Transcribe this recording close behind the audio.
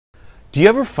Do you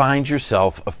ever find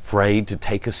yourself afraid to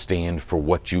take a stand for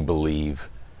what you believe?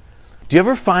 Do you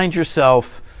ever find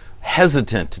yourself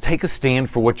hesitant to take a stand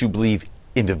for what you believe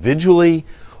individually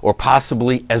or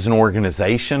possibly as an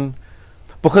organization?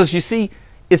 Because you see,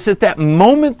 it's at that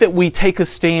moment that we take a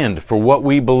stand for what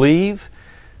we believe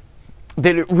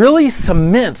that it really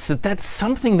cements that that's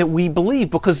something that we believe,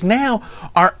 because now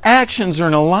our actions are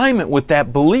in alignment with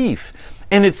that belief.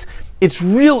 And it's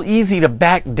real easy to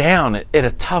back down at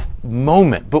a tough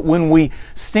moment. But when we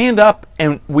stand up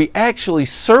and we actually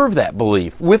serve that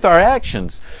belief with our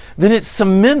actions, then it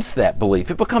cements that belief.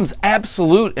 It becomes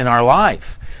absolute in our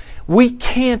life. We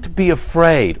can't be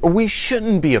afraid, or we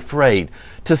shouldn't be afraid,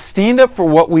 to stand up for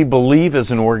what we believe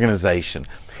as an organization.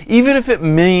 Even if it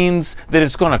means that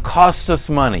it's going to cost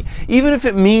us money, even if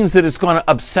it means that it's going to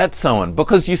upset someone,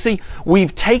 because you see,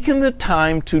 we've taken the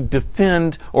time to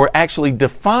defend or actually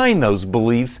define those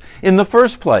beliefs in the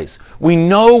first place. We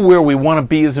know where we want to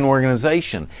be as an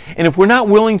organization. And if we're not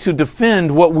willing to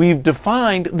defend what we've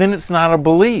defined, then it's not a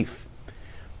belief.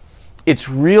 It's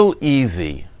real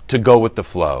easy to go with the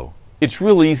flow. It's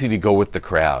real easy to go with the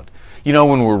crowd. You know,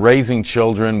 when we're raising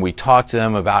children, we talk to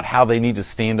them about how they need to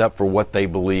stand up for what they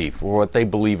believe, for what they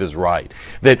believe is right.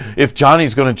 That if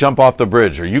Johnny's going to jump off the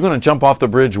bridge, are you going to jump off the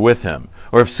bridge with him?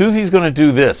 Or if Susie's going to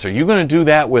do this, are you going to do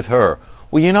that with her?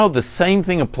 Well, you know, the same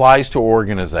thing applies to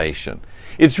organization.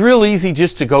 It's real easy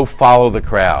just to go follow the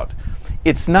crowd.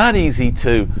 It's not easy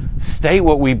to state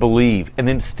what we believe and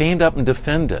then stand up and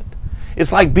defend it.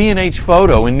 It's like B&H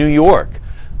Photo in New York.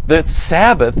 The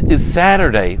Sabbath is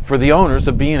Saturday for the owners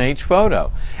of B&H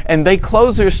Photo. And they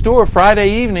close their store Friday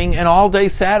evening and all day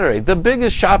Saturday, the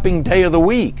biggest shopping day of the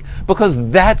week, because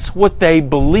that's what they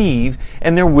believe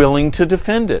and they're willing to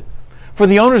defend it. For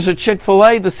the owners of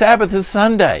Chick-fil-A, the Sabbath is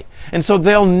Sunday, and so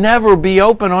they'll never be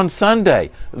open on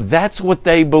Sunday. That's what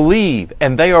they believe,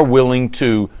 and they are willing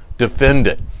to defend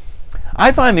it.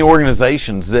 I find the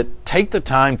organizations that take the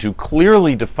time to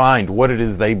clearly define what it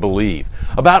is they believe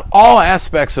about all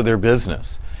aspects of their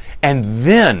business, and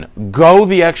then go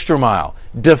the extra mile,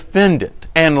 defend it,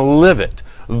 and live it,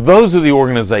 those are the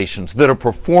organizations that are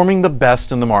performing the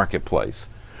best in the marketplace.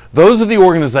 Those are the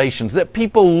organizations that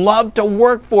people love to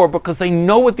work for because they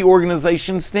know what the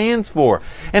organization stands for.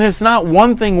 And it's not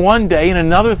one thing one day and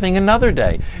another thing another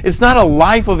day. It's not a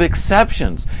life of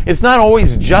exceptions. It's not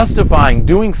always justifying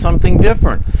doing something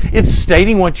different. It's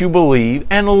stating what you believe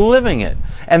and living it.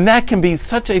 And that can be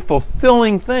such a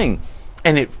fulfilling thing.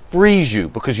 And it frees you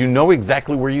because you know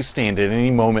exactly where you stand at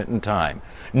any moment in time.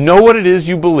 Know what it is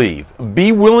you believe.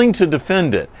 Be willing to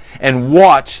defend it. And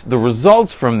watch the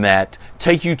results from that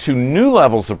take you to new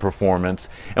levels of performance.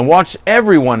 And watch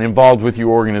everyone involved with your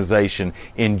organization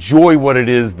enjoy what it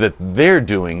is that they're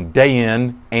doing day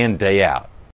in and day out.